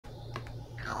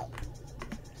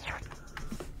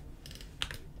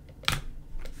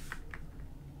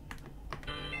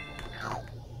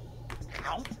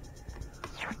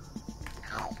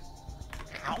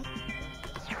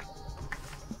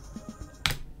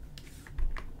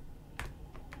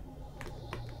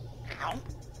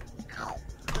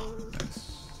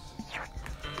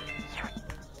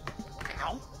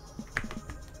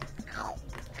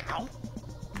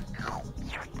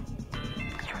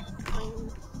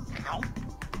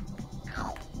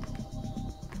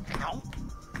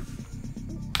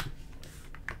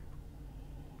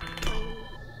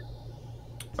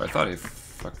thought I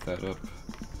fucked that up.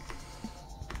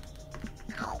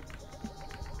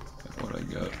 What I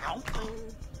got?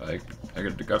 I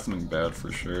got something bad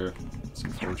for sure. It's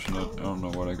unfortunate. I don't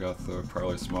know what I got though.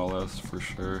 Probably small s for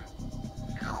sure.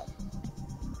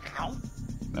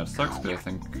 That sucks because I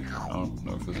think I don't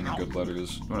know if there's any good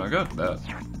letters. Oh, I got that.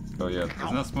 Oh yeah,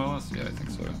 isn't that small s? Yeah, I think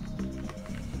so.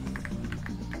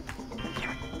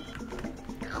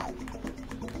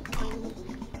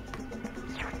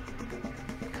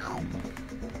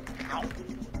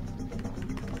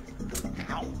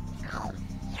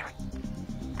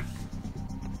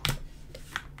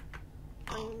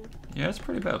 Yeah, it's a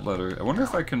pretty bad letter. I wonder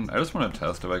if I can. I just want to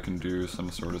test if I can do some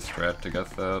sort of strat to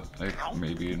get that. I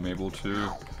maybe am able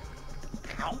to.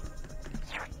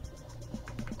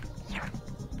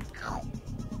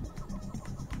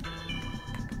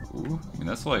 Ooh, I mean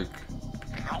that's like.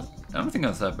 I don't think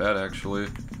that's that bad actually.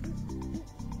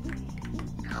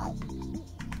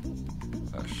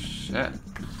 Oh shit.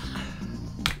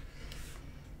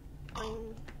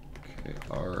 Okay,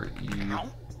 R-E.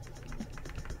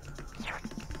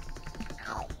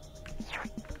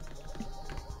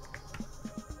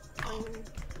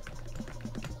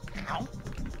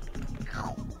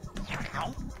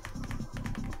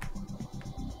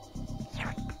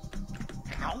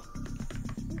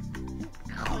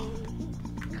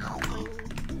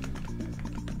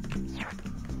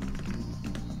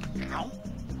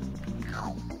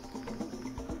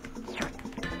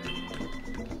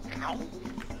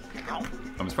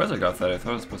 I'm surprised I got that. I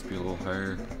thought it was supposed to be a little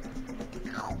higher.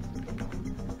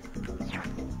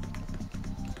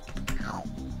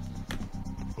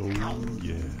 Oh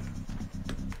yeah.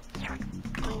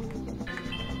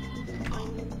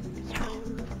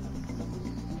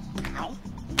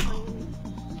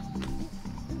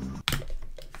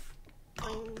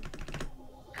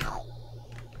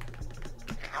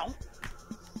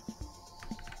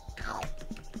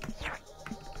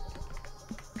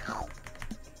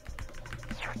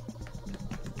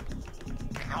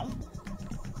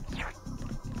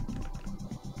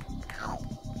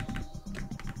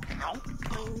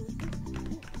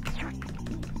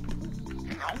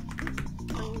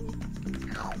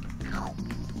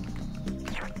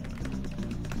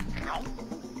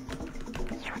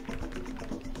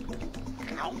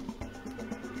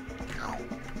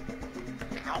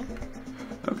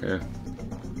 Okay.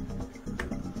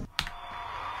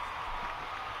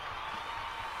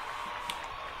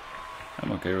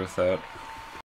 I'm okay with that.